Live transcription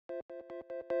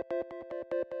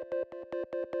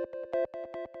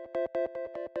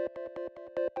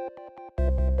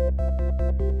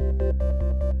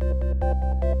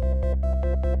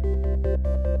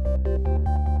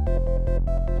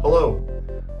Hello.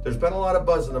 There's been a lot of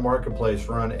buzz in the marketplace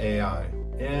around AI,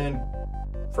 and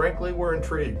frankly, we're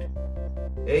intrigued.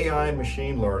 AI and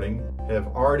machine learning have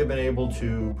already been able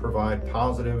to provide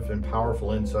positive and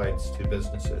powerful insights to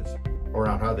businesses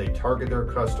around how they target their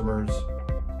customers,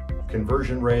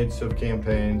 conversion rates of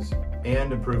campaigns,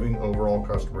 and improving overall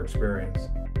customer experience.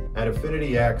 At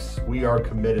AffinityX, we are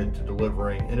committed to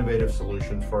delivering innovative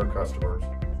solutions for our customers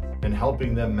and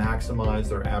helping them maximize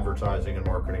their advertising and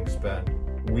marketing spend.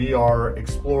 We are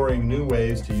exploring new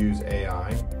ways to use AI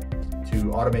to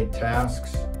automate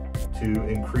tasks, to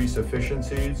increase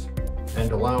efficiencies,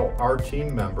 and allow our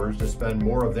team members to spend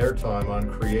more of their time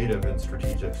on creative and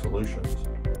strategic solutions.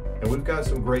 And we've got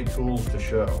some great tools to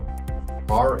show.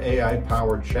 Our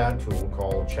AI-powered chat tool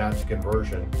called Chat to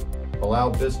Conversion allow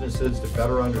businesses to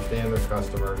better understand their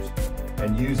customers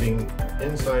and using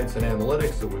insights and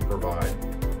analytics that we provide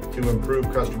to improve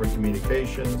customer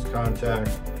communications, contact,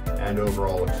 and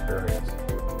overall experience.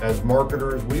 As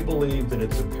marketers, we believe that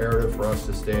it's imperative for us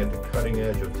to stay at the cutting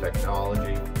edge of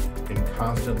technology and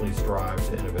constantly strive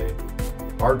to innovate.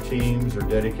 Our teams are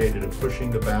dedicated to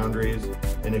pushing the boundaries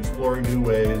and exploring new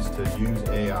ways to use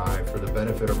AI for the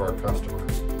benefit of our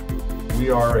customers.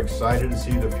 We are excited to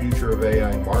see the future of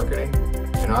AI in marketing,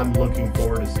 and I'm looking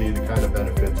forward to see the kind of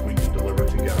benefits we can deliver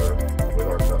together